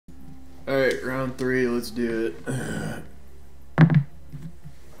Alright, round 3, let's do it.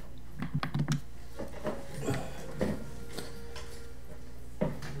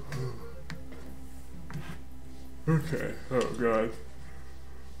 Okay, oh god.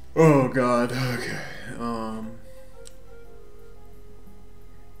 Oh god, okay.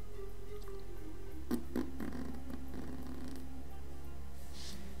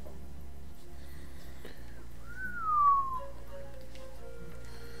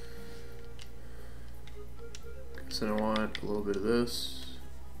 So I want a little bit of this.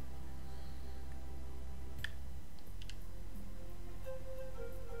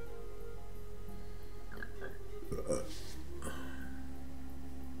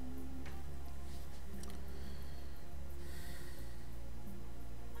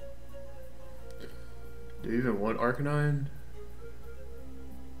 Do you even want Arcanine?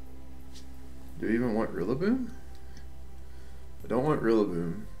 Do you even want Rillaboom? I don't want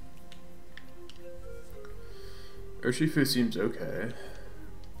Rillaboom. Urshifu seems okay.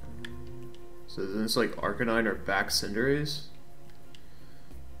 So then it's like Arcanine or back Cinderace?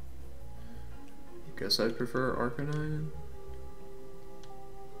 Guess I prefer Arcanine.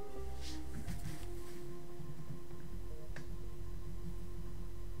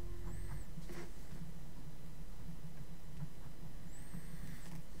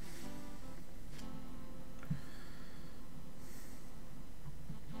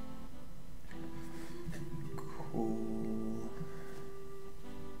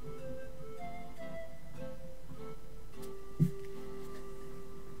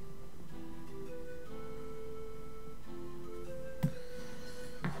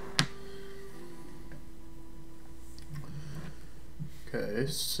 Okay,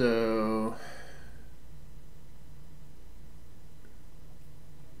 so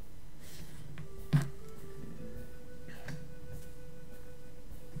I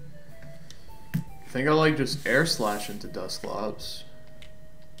think I like just Air Slash into Dusclops.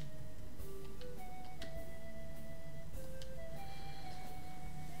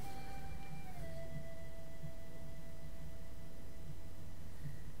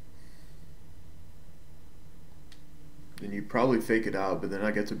 Then you probably fake it out, but then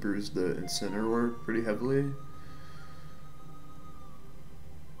I get to bruise the Incineroar pretty heavily.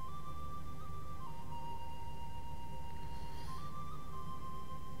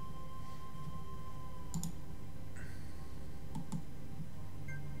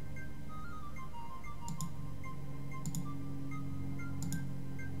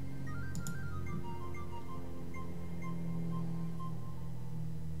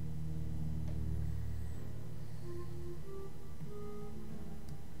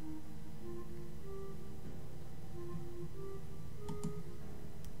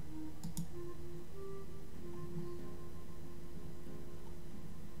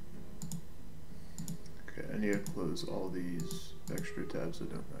 I need to close all these extra tabs that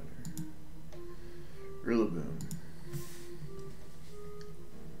don't matter. Rillaboom.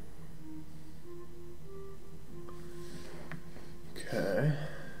 Okay.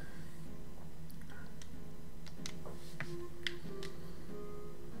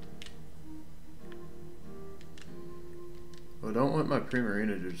 Well, I don't want my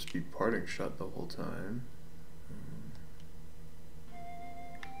Primarina to just be parting shot the whole time.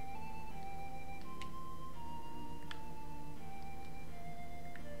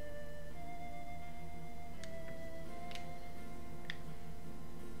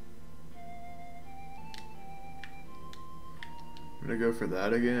 I'm gonna go for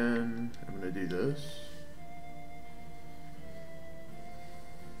that again. I'm gonna do this.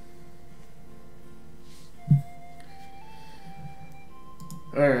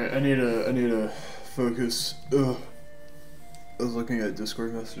 Alright, I need to focus. Ugh. I was looking at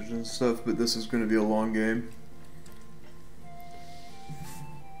Discord messages and stuff, but this is gonna be a long game.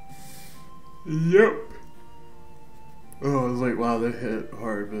 Yep. Oh, I was like, wow, that hit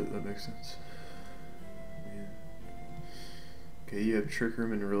hard, but that makes sense. Okay, you have Trick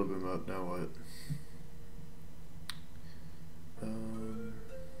Room and Rillaboom up, now what?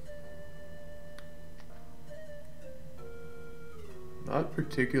 Not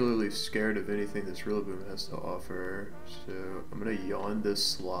particularly scared of anything this Rillaboom has to offer, so I'm gonna yawn this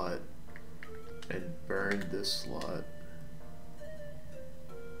slot and burn this slot.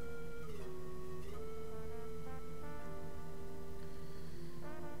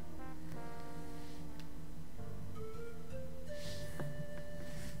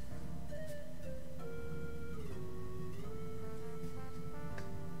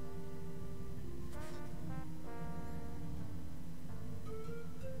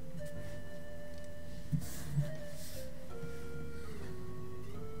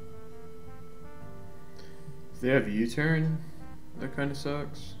 If they have U-turn, that kind of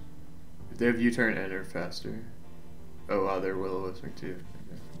sucks. If they have U-turn and are faster. Oh wow, they're will-o-wisping too.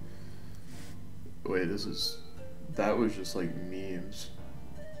 Okay. Wait, that was just like memes.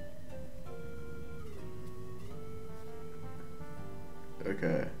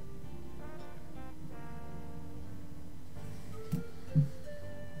 Okay.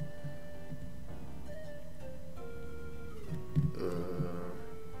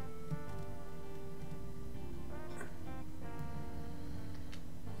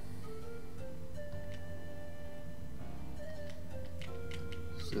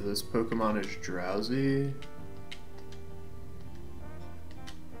 So this Pokemon is drowsy.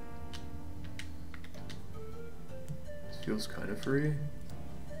 This feels kind of free.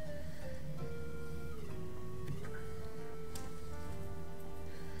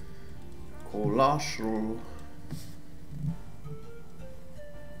 Colossal.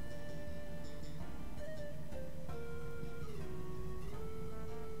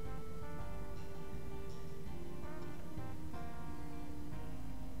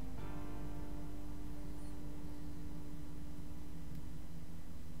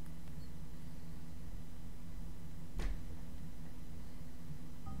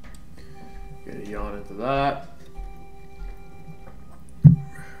 Get a yawn into that.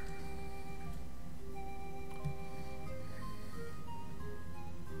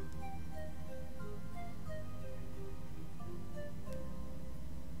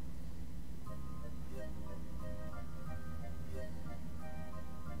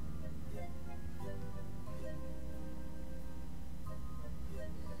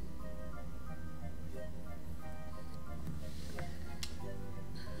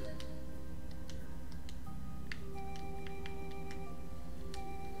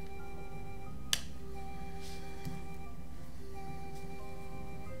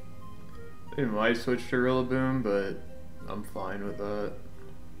 They might switch to Rillaboom, but I'm fine with that.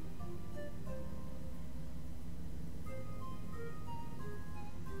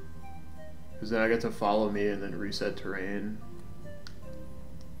 Because then I get to follow me and then reset terrain.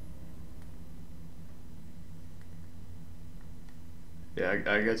 Yeah,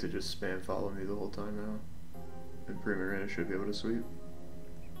 I get to just spam follow me the whole time now. And Primarina should be able to sweep.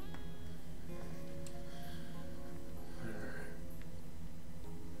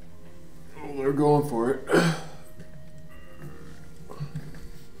 Oh, they're going for it.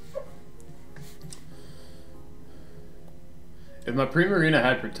 If my Primarina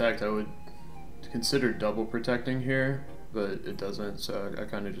had Protect, I would consider double protecting here, but it doesn't, so I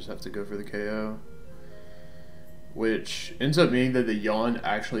kind of just have to go for the KO. Which ends up meaning that the yawn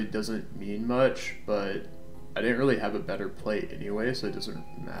actually doesn't mean much, but I didn't really have a better play anyway, so it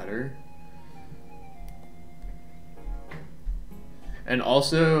doesn't matter. And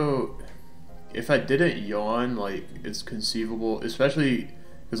also, if I didn't yawn, like, it's conceivable, especially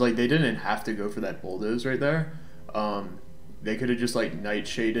because like they didn't have to go for that bulldoze right there. They could have just like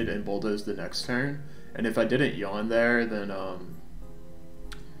nightshaded and bulldozed the next turn, and if I didn't yawn there, then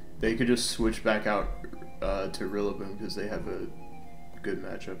they could just switch back out to Rillaboom because they have a good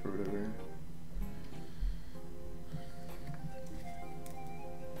matchup or whatever.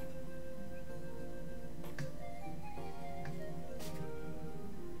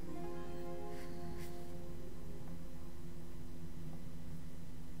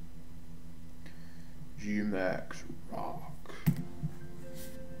 G-Max Rock.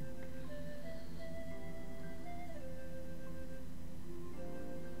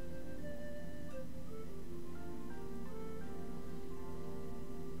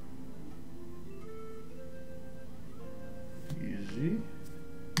 Easy.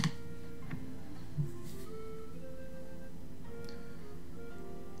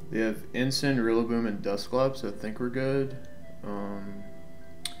 They have Ensign, Rillaboom, and Dusclops, so I think we're good.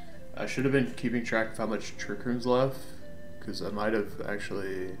 I should have been keeping track of how much Trick Room's left, because I might have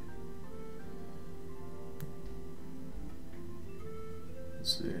actually...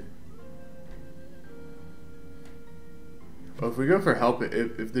 Let's see. Well, if we go for help,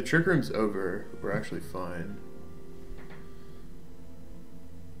 if the Trick Room's over, we're actually fine.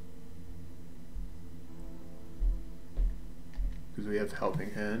 Because we have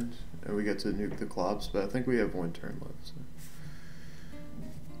Helping Hand, and we get to nuke the Clops, but I think we have one turn left. So.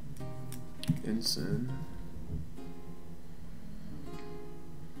 Ensign.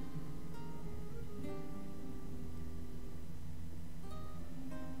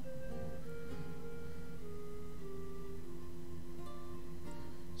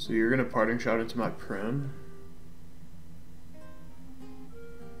 So you're gonna Parting Shot into my Prim.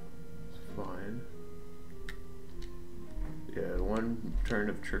 It's fine. Yeah, one turn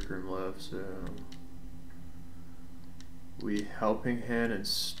of Trick Room left, so we Helping Hand and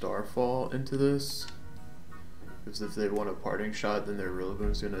Starfall into this. Because if they want a parting shot, then their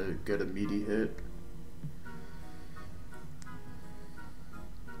Rillaboom's gonna get a meaty hit.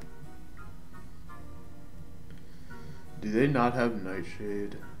 Do they not have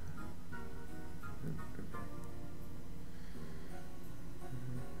Nightshade?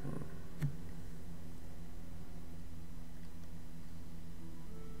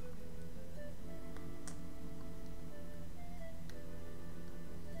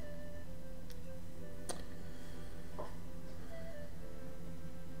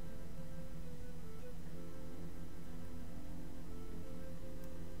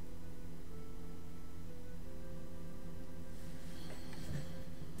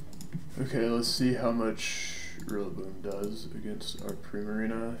 Okay, let's see how much Rillaboom does against our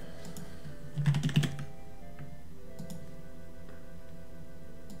Primarina.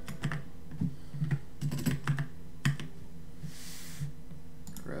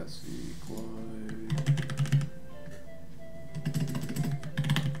 Grassy Glide.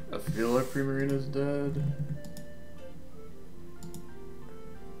 I feel like Primarina's dead.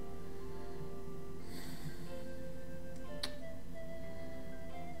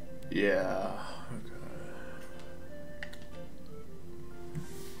 Yeah, okay.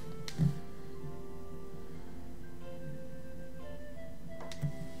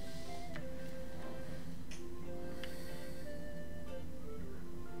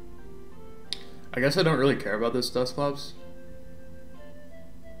 I guess I don't really care about this Dusclops.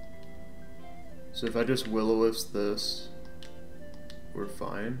 So if I just Will-O-Wisp this, we're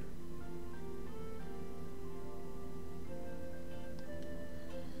fine.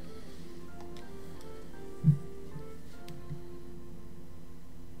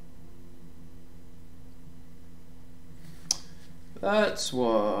 That's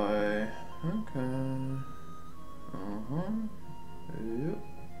why. Okay. Yep.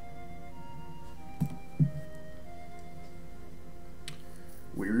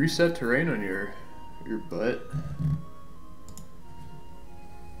 We reset terrain on your butt.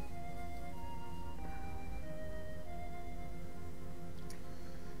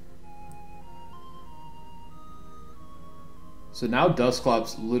 So now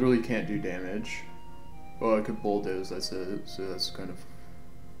Dusclops literally can't do damage. Well, I could bulldoze, that's it, so that's kind of,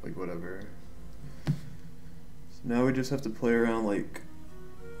 like, whatever. So now we just have to play around, like...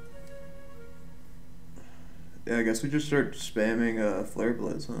 Yeah, I guess we just start spamming Flare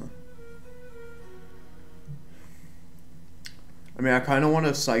Blitz, huh? I mean, I kind of want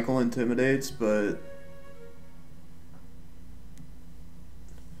to cycle Intimidates, but...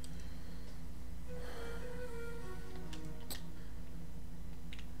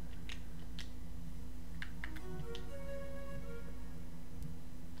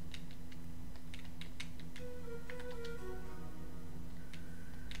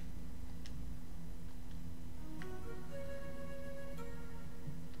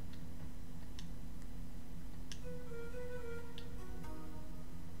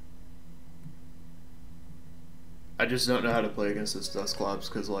 I just don't know how to play against this Dusclops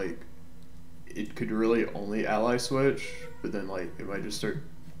because, like, it could really only ally switch, but then, like, it might just start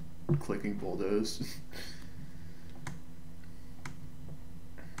clicking Bulldoze.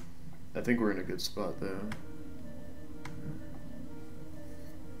 I think we're in a good spot, though.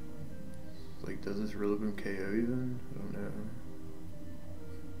 Like, does this Rillaboom KO even? I don't know.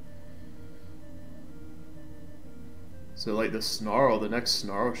 So, like, the next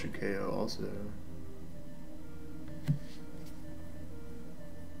Snarl should KO also.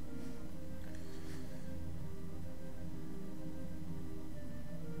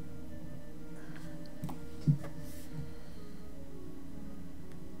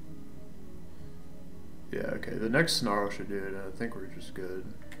 Yeah, okay, the next Snarl should do it, and I think we're just good.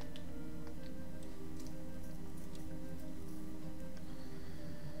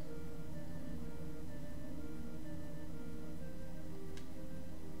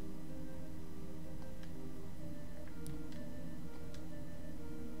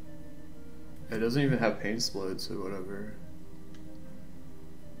 It doesn't even have Pain Split, so whatever.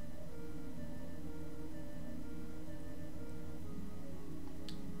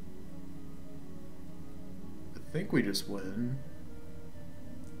 I think we just win.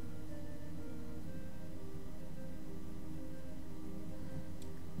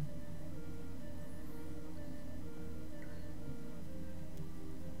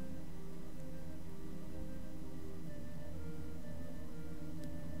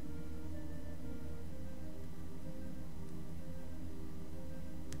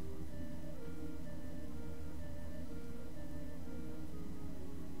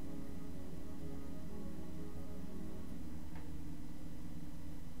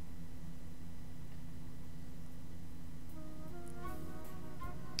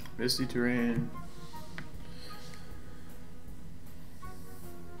 Misty terrain.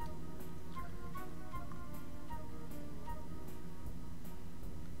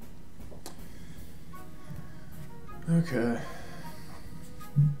 Okay.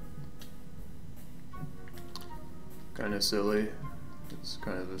 Kind of silly. It's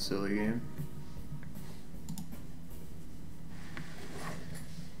kind of a silly game.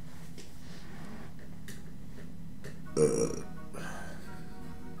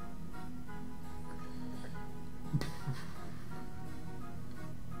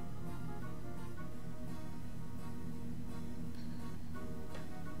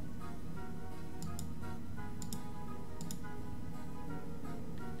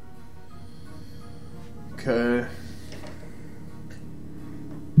 Okay.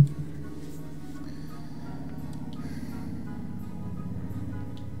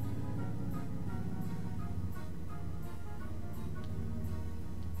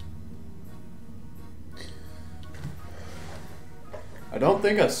 I don't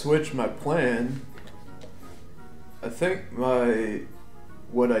think I switched my plan. I think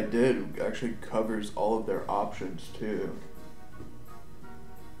what I did actually covers all of their options too.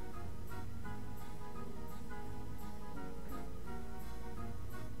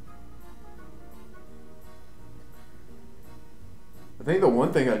 I think the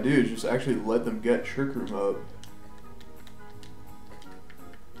one thing I do is just actually let them get Trick Room up.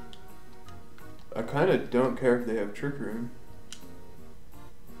 I kind of don't care if they have Trick Room.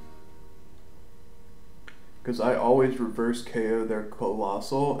 Because I always reverse KO their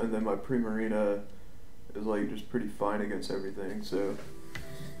Colossal, and then my Primarina is like just pretty fine against everything, so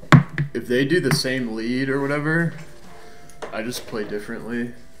if they do the same lead or whatever, I just play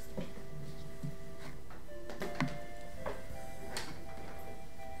differently.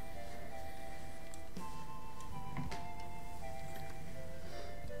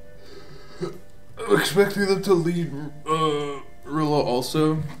 I'm expecting them to lead Rilla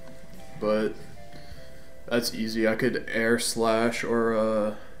also, but that's easy. I could air slash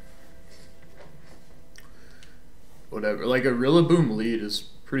or whatever. Like a Rillaboom lead is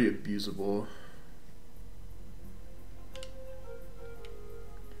pretty abusable.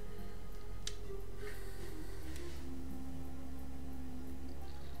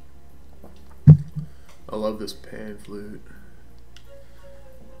 I love this pan flute.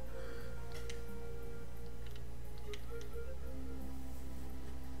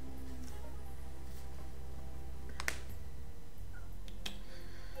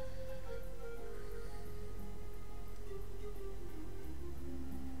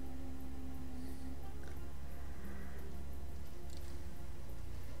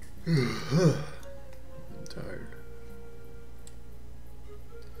 I'm tired.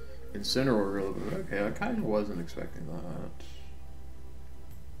 Incineroar Rillaboom. Okay, I kind of wasn't expecting that.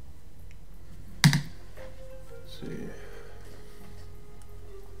 Let's see.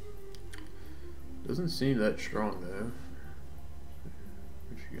 Doesn't seem that strong though.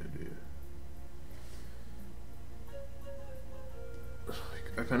 What you gonna do?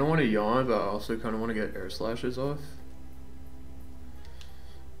 I kind of want to yawn, but I also kind of want to get air slashes off.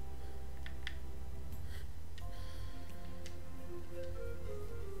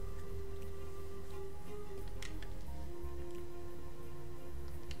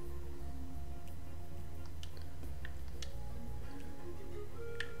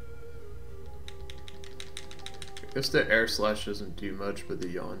 I guess the air slash doesn't do much, but the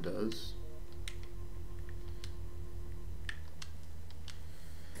yawn does.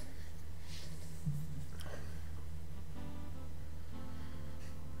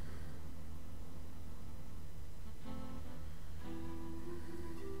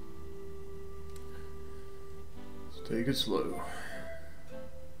 Let's take it slow.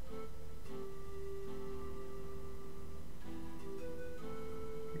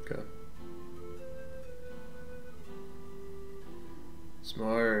 Okay.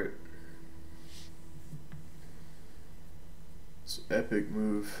 Smart. It's an epic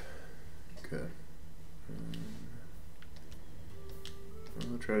move. Okay. I'm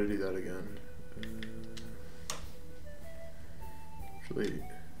gonna try to do that again. Actually,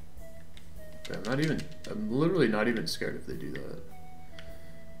 I'm literally not even scared if they do that.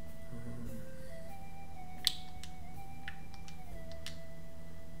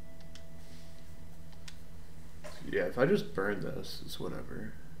 Yeah, if I just burn this, it's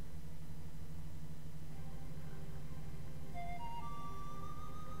whatever.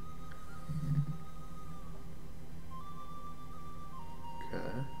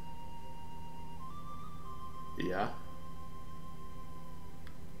 Okay. Yeah.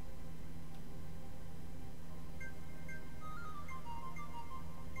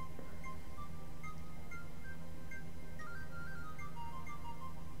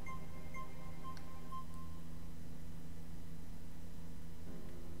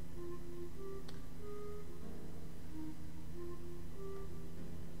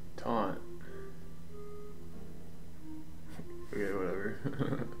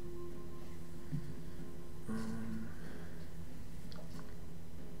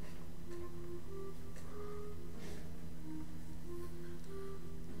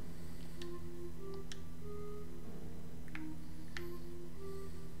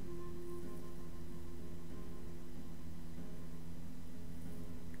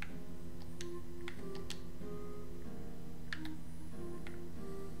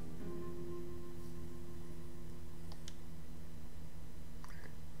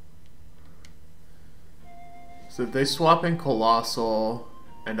 So if they swap in Colossal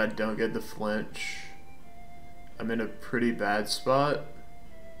and I don't get the flinch, I'm in a pretty bad spot.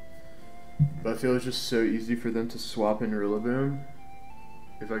 But I feel it's just so easy for them to swap in Rillaboom.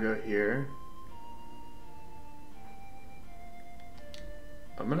 If I go here,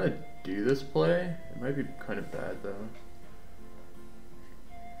 I'm gonna do this play. It might be kind of bad though.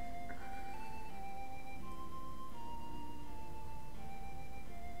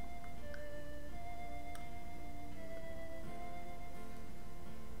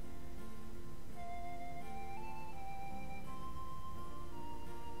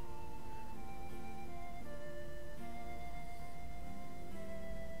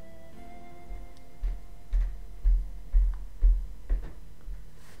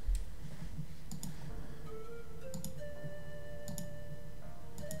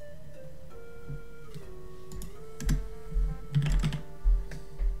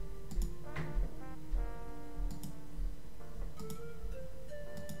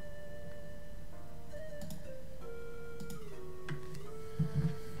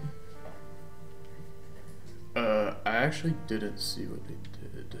 I actually didn't see what they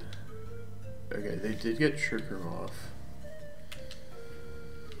did. Okay, they did get Trick Room off.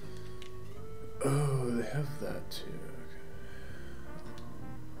 Oh, they have that too.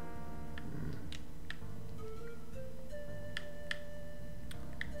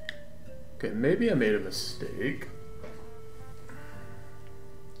 Okay, maybe I made a mistake.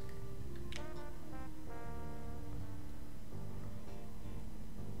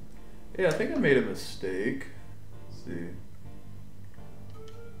 Yeah, I think I made a mistake. Let's see.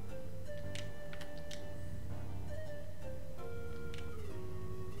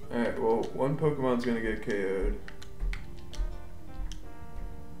 Alright, well, one Pokemon's gonna get KO'd.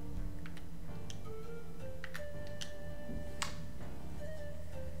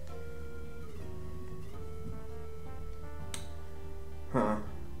 Huh.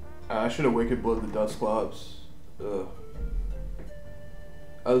 I should have Wicked Blowed the Dusclops. Ugh.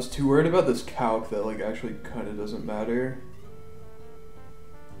 I was too worried about this calc that like actually kind of doesn't matter.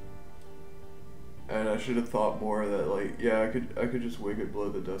 And I should have thought more that like, yeah, I could just Wicked Blow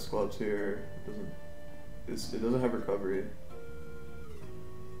the Dusclops here. It doesn't have recovery.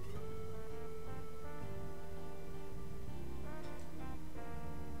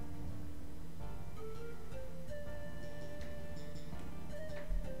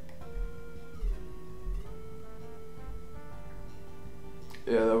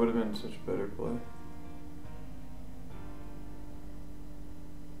 Yeah, that would have been such a better play.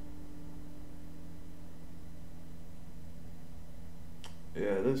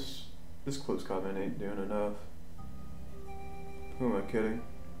 Yeah, this close comment ain't doing enough. Who am I kidding?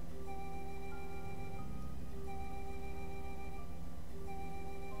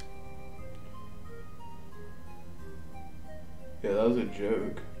 Yeah, that was a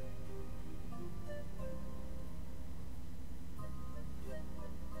joke.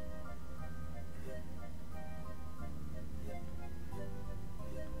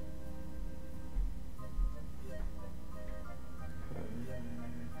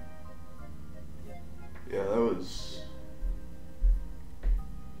 Yeah, that was...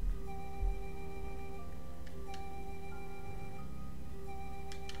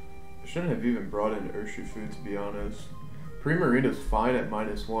 I shouldn't have even brought in Urshifu, to be honest. Primarina's fine at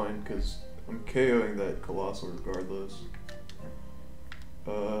 -1, because I'm KOing that Colossal regardless.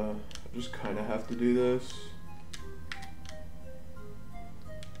 I just kind of have to do this.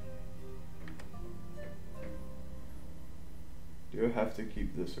 Do I have to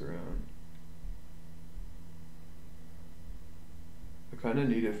keep this around? I kind of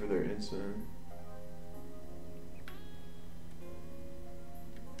need it for their instant.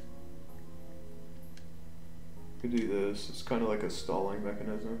 Could do this. It's kind of like a stalling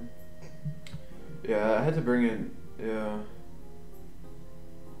mechanism. Yeah, I had to bring in. Yeah.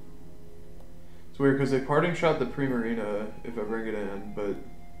 It's weird because they parting shot the Primarina if I bring it in, but.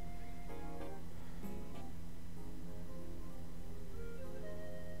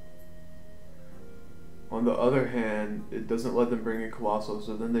 On the other hand, it doesn't let them bring in Colossal,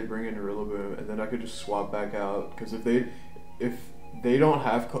 so then they bring in Rillaboom, and then I could just swap back out. Because if they don't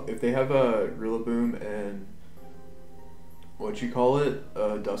have, if they have a Rillaboom and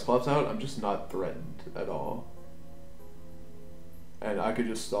Dusclops out, I'm just not threatened at all. And I could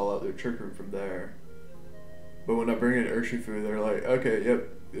just stall out their Trick Room from there. But when I bring in Urshifu, they're like, okay, yep,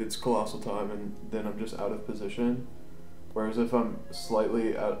 it's Colossal time, and then I'm just out of position. Whereas if I'm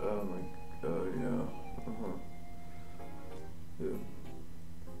slightly out, yeah. Yeah.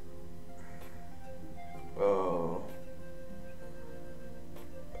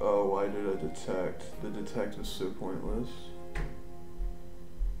 Oh, why did I detect? The detect was so pointless. At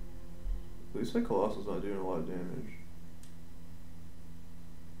least my Colossal's not doing a lot of damage.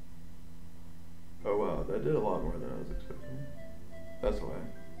 Oh wow, that did a lot more than I was expecting. That's why.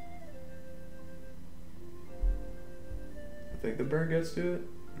 I think the burn gets to it?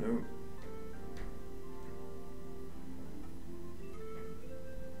 Nope.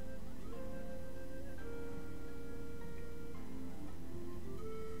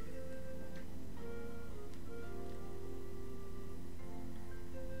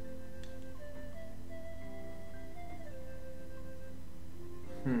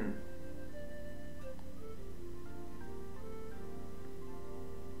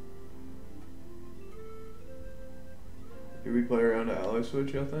 Do we play around to ally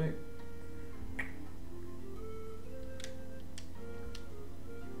switch, I think?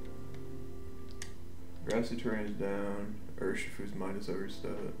 Grassy terrain's down. Urshifu's minus overstat.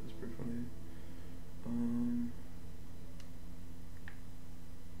 That's pretty funny.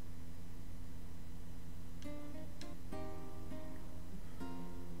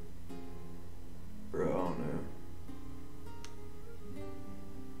 Bro, I don't know.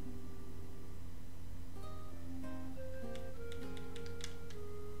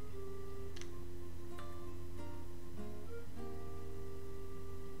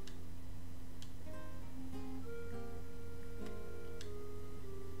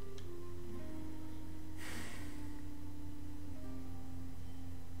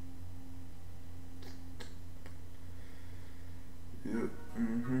 Yep.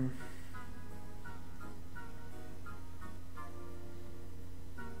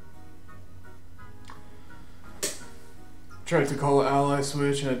 Tried to call ally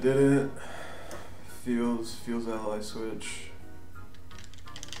switch and I didn't. Feels ally switch.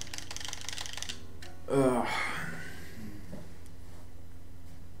 Ugh.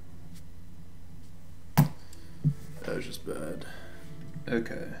 That was just bad.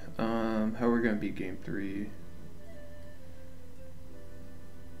 Okay. How are we gonna beat game 3?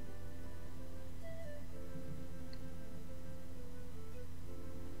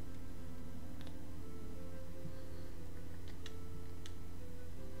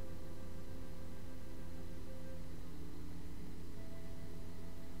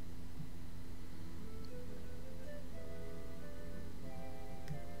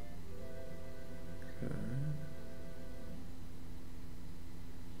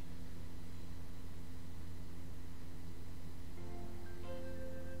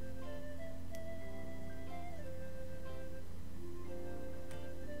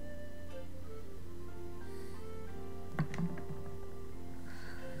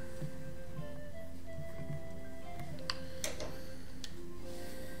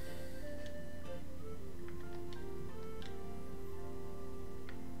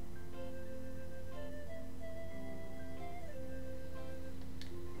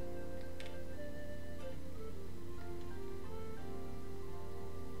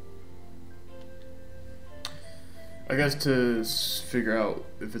 I guess to figure out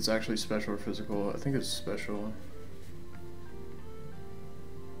if it's actually special or physical, I think it's special.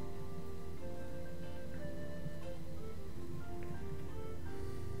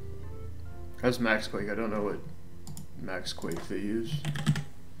 That's Max Quake. I don't know what Max Quake they use.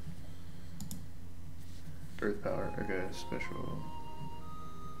 Earth Power. Okay, special.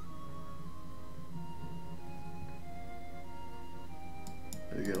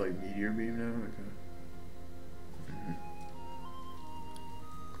 They get like Meteor Beam now? Okay.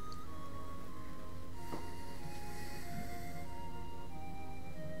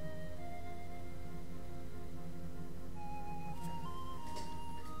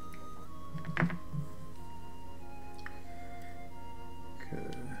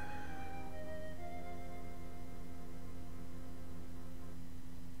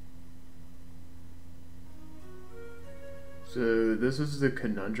 So this is the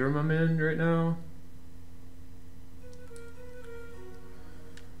conundrum I'm in right now.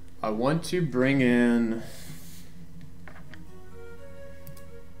 I want to bring in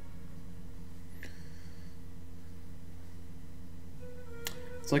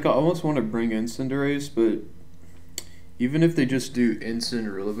it's like I almost want to bring in Cinderace, but Even if they just do instant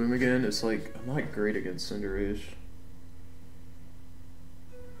Rillaboom again, it's like, I'm not great against Cinderace.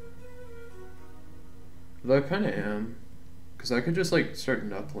 Though I kind of am. Because I could just like start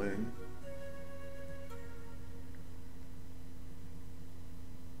Knuckling.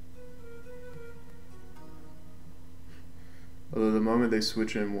 Although the moment they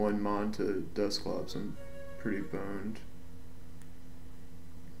switch in one Mon to Dusclops, I'm pretty boned.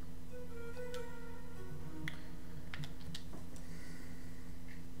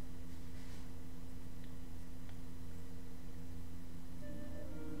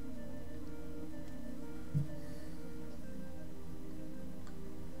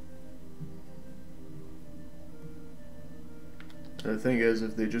 The thing is,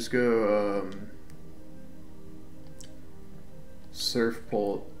 if they just go Surf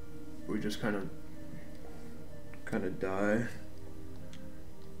Bolt, we just kind of die.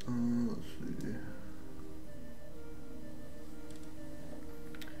 Let's see.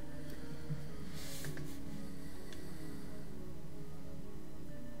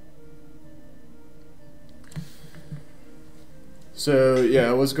 So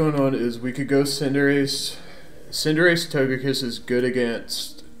yeah, what's going on is we could go Cinderace. Cinderace Togekiss is good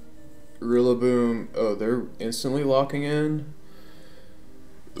against Rillaboom. Oh, they're instantly locking in.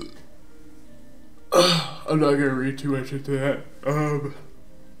 I'm not gonna read too much into that.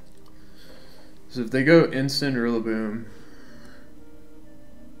 So if they go instant Rillaboom,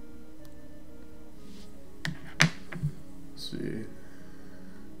 let's see.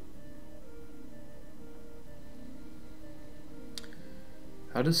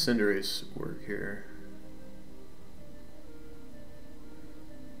 How does Cinderace work here?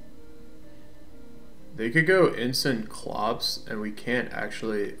 They could go instant Clops, and we can't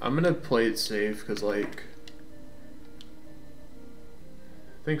actually... I'm gonna play it safe, because, like...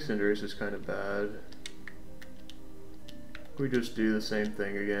 I think Cinderace is kind of bad. We just do the same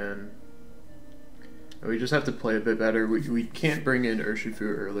thing again. And we just have to play a bit better. We can't bring in Urshifu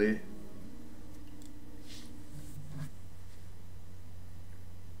early.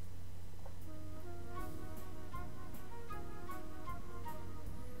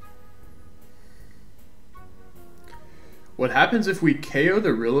 What happens if we KO the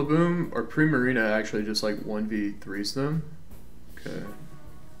Rillaboom or Primarina actually just like 1v3s them? Okay.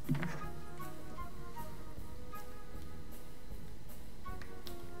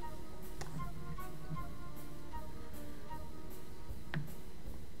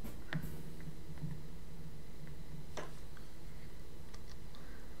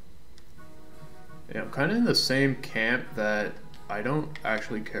 Yeah, I'm kind of in the same camp that I don't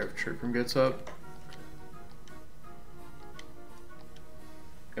actually care if Chirprum gets up.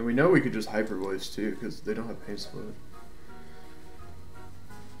 And we know we could just Hyper Voice too, because they don't have Pain Split.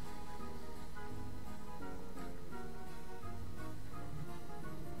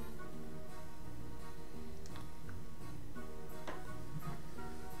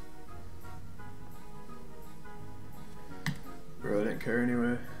 Bro, I didn't care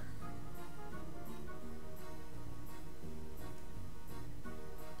anyway.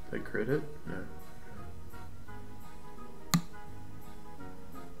 They crit it? No.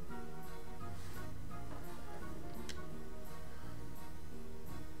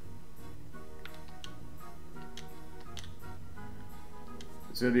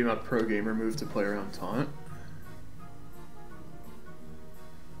 It's gonna be my pro gamer move to play around Taunt.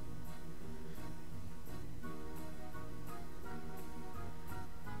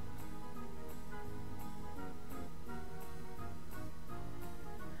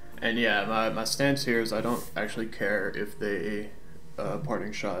 And yeah, my stance here is I don't actually care if they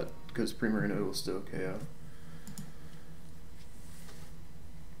parting shot, because Primarina will still KO.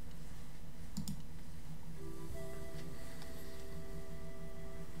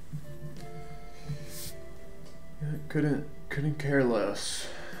 Couldn't care less.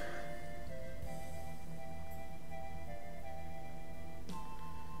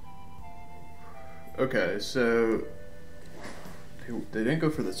 Okay, so they didn't go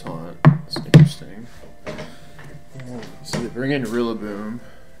for the taunt. That's interesting. So they bring in Rillaboom,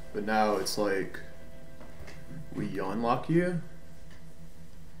 but now it's like we yawn lock you.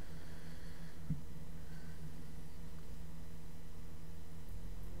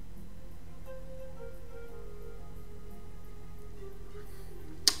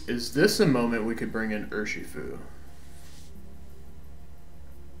 Is this a moment we could bring in Urshifu?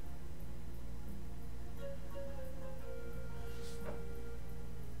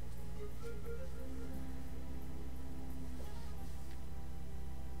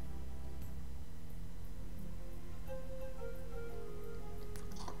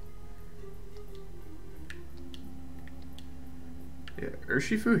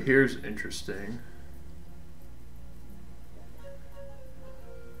 Urshifu here is interesting.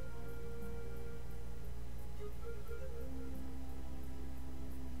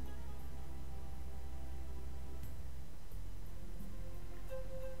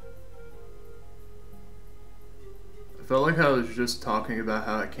 I felt like I was just talking about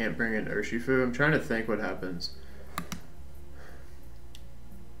how I can't bring in Urshifu. I'm trying to think what happens.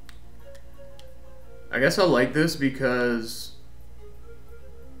 I guess I like this because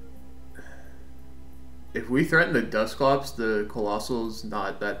if we threaten the Dusclops, the Colossal's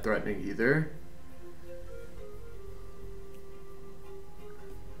not that threatening either.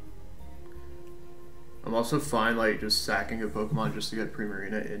 I'm also fine like just sacking a Pokemon just to get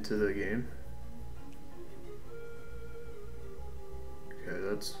Primarina into the game. Okay,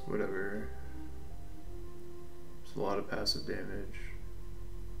 that's whatever. It's a lot of passive damage.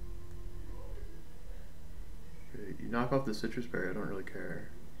 Okay, you knock off the Citrus Berry, I don't really care.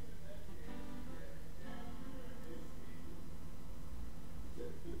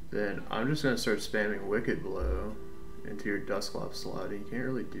 Then I'm just gonna start spamming Wicked Blow into your Dusclops slot, and you can't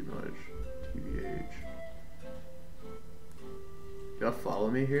really do much. TBH. Y'all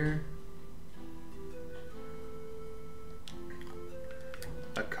follow me here?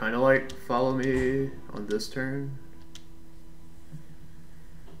 I kinda like follow me on this turn.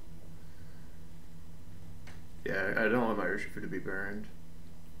 Yeah, I don't want my Urshifu to be burned.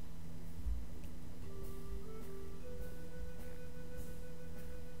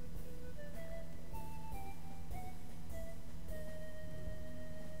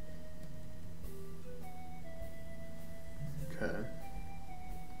 Okay.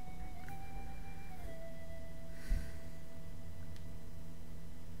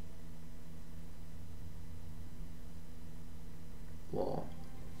 Wall.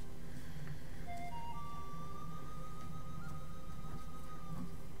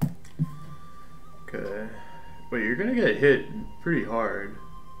 Okay. Wait, you're gonna get hit pretty hard.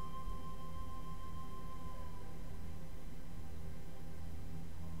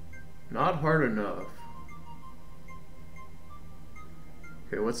 Not hard enough.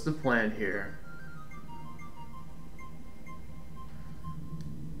 Okay, what's the plan here?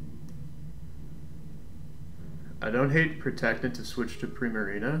 I don't hate Protectant to switch to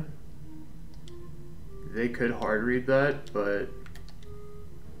Primarina. They could hard read that, but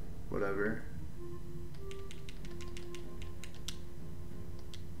whatever.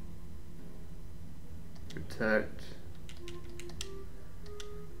 Protect.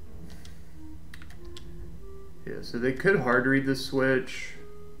 Yeah, so they could hard read the switch.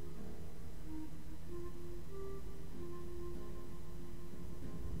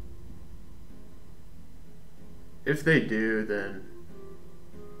 If they do, then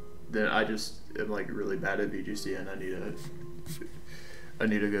I just am like really bad at VGC, and I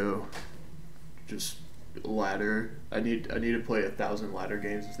need to go just ladder. I need to play 1,000 ladder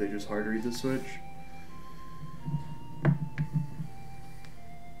games if they just hard read the switch.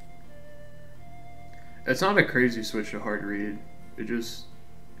 It's not a crazy switch to hard read. It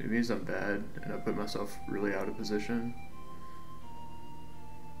means I'm bad and I put myself really out of position.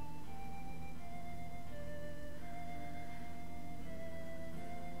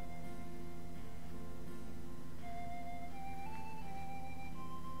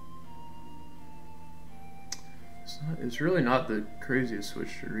 It's really not the craziest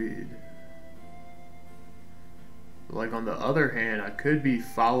switch to read. Like on the other hand, I could be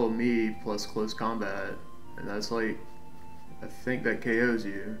follow me plus close combat, and that's like, I think that KOs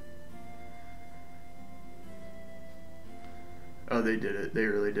you. Oh, they did it. They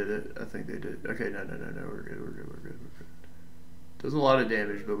really did it. I think they did. Okay, no, we're good. Does a lot of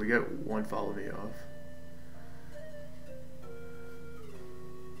damage, but we got one follow me off.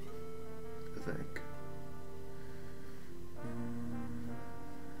 I think.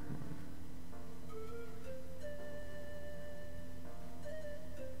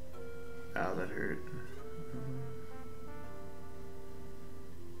 Ow, that hurt.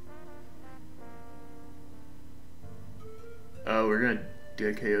 Oh, we're gonna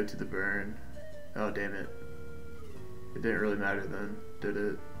get KO to the burn. Oh, damn it. It didn't really matter then, did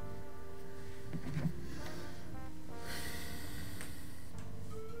it?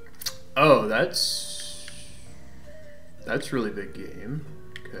 Oh, that's really big game.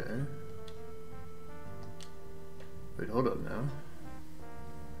 Okay. Wait, hold up now.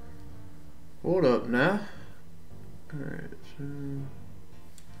 Hold up now. Alright, so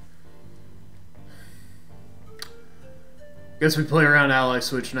guess we play around ally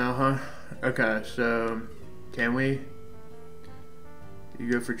switch now, huh? Okay, so can we?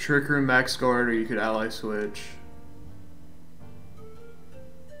 You go for Trick Room, Max Guard, or you could ally switch.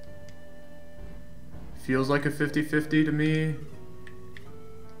 feels like a 50-50 to me.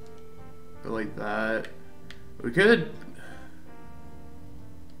 But like that. We could...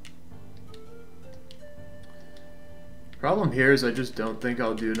 Problem here is I just don't think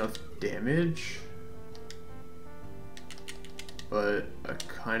I'll do enough damage. But I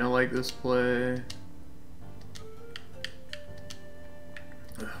kind of like this play.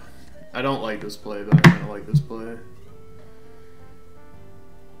 I don't like this play, but I kind of like this play.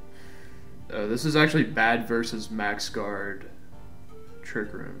 This is actually bad versus max guard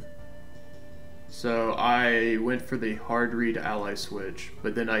trick room. So I went for the hard read ally switch,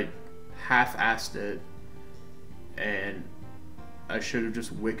 but then I half-assed it, and I should have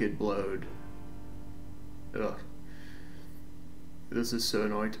just wicked blowed. Ugh. This is so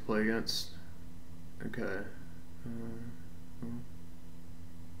annoying to play against. Okay.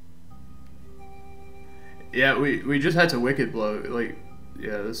 Yeah, we just had to wicked blow. Like,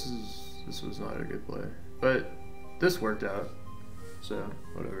 yeah, this was not a good play, but this worked out. So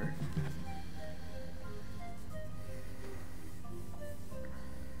whatever.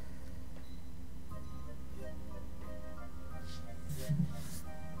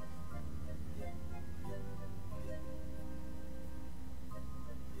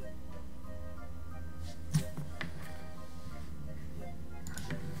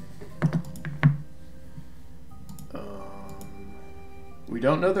 We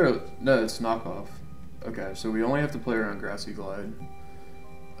don't know their... No, it's knockoff. Okay, so we only have to play around Grassy Glide.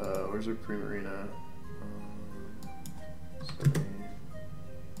 Where's our Primarina? 70.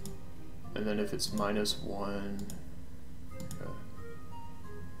 And then if it's -1... Okay.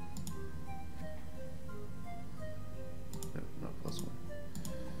 No, not +1.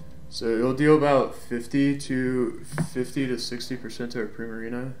 So it'll deal about 50 to 60% to our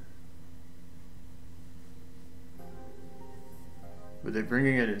Primarina. But they're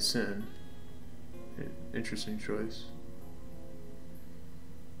bringing it in Sin. Interesting choice.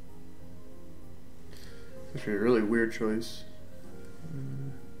 It's actually a really weird choice.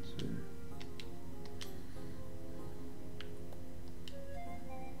 Let's see.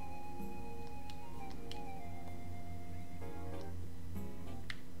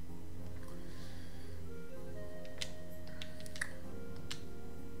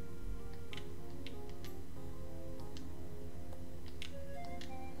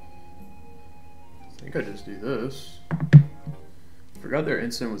 I think I just do this. Forgot their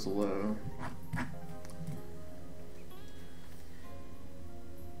instant was low.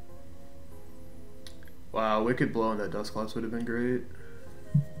 Wow, Wicked Blow on that Dustclops would have been great.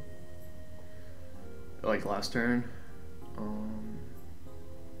 Like last turn.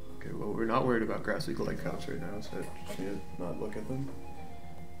 Okay, well, we're not worried about Grassy Glide cops right now, so I just need to not look at them.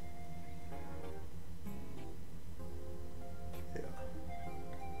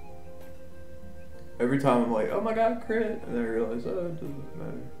 Every time I'm like, oh my god, crit, and then I realize, oh, it doesn't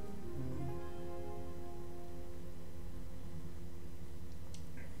matter.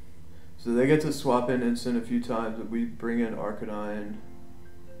 So they get to swap in instant a few times, but we bring in Arcanine.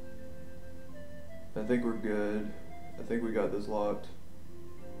 I think we're good. I think we got this locked.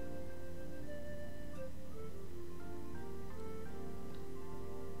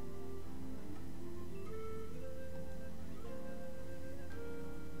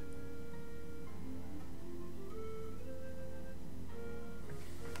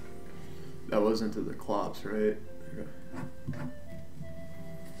 That wasn't to the Clops, right? Okay.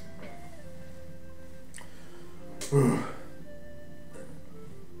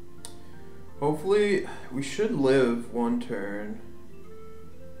 Hopefully, we should live one turn.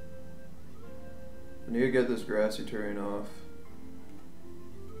 I need to get this grassy terrain off.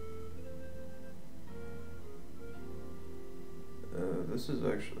 This is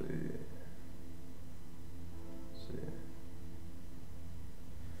actually... Let's see.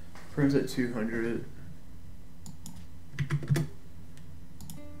 Prim's at 200.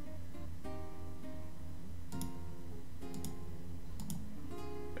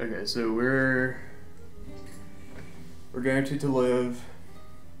 Okay, so we're guaranteed to live.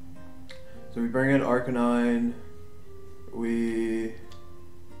 So we bring in Arcanine. We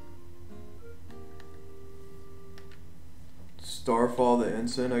Starfall the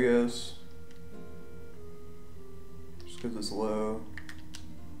instant, I guess. Just because it's low.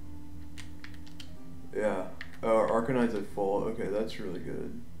 Yeah. Oh, Arcanine's at full. Okay, that's really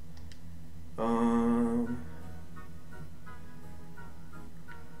good.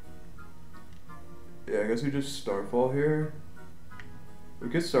 Yeah, I guess we just Starfall here. We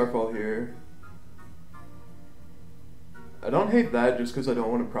could Starfall here. I don't hate that just because I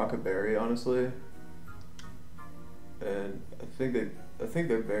don't want to proc a berry, honestly. And I I think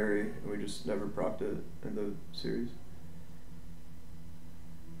they vary, and we just never procced it in the series.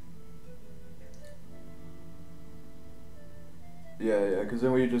 Yeah, because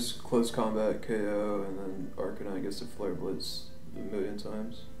then we just close combat KO, and then Arcanine gets to Flare Blitz a million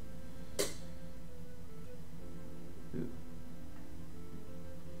times. Yeah.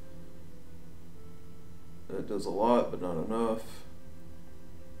 That does a lot, but not enough.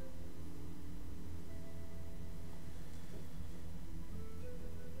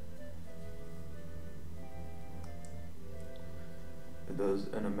 It does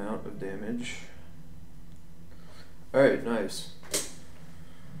an amount of damage. Alright, nice.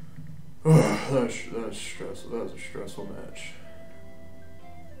 that was stressful. That was a stressful match.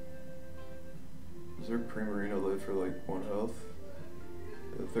 Is there Primarina live for like 1 health?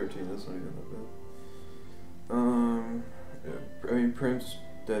 Yeah, 13, that's not even that bad. Yeah, I mean, Prim's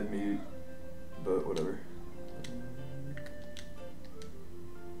dead meat, but whatever.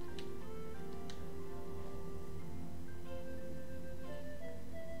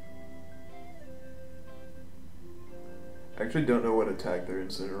 I actually don't know what attack their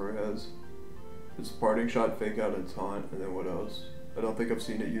Incineroar has. It's Parting Shot, Fake Out, and Taunt, and then what else? I don't think I've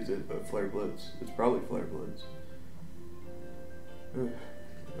seen it use it, but Flare Blitz. It's probably Flare Blitz.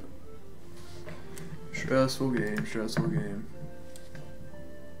 Stressful game, stressful game.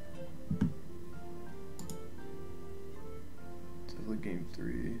 Definitely game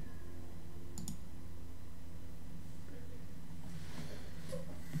 3.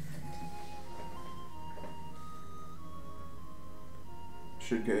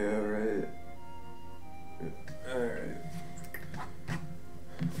 Should KO, right? Yeah. Alright.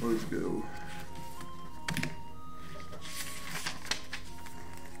 Let's go.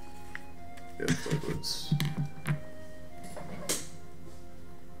 Yep, let's.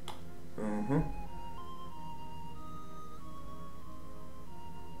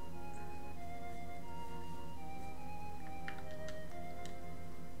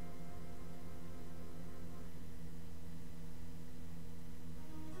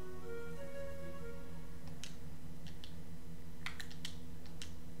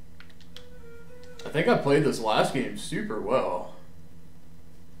 I think I played this last game super well.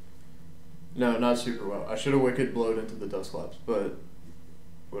 No, not super well. I should have Wicked Blowed into the Dusclops, but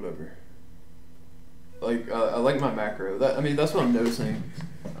whatever. Like, I like my macro. That's what I'm noticing.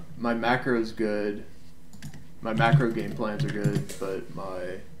 My macro is good. My macro game plans are good, but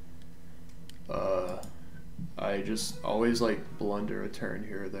I just always like blunder a turn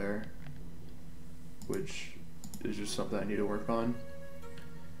here or there, which is just something I need to work on.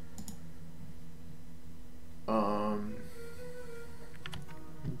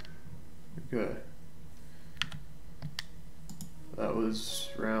 Okay. That was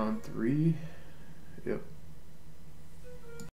round 3. Yep.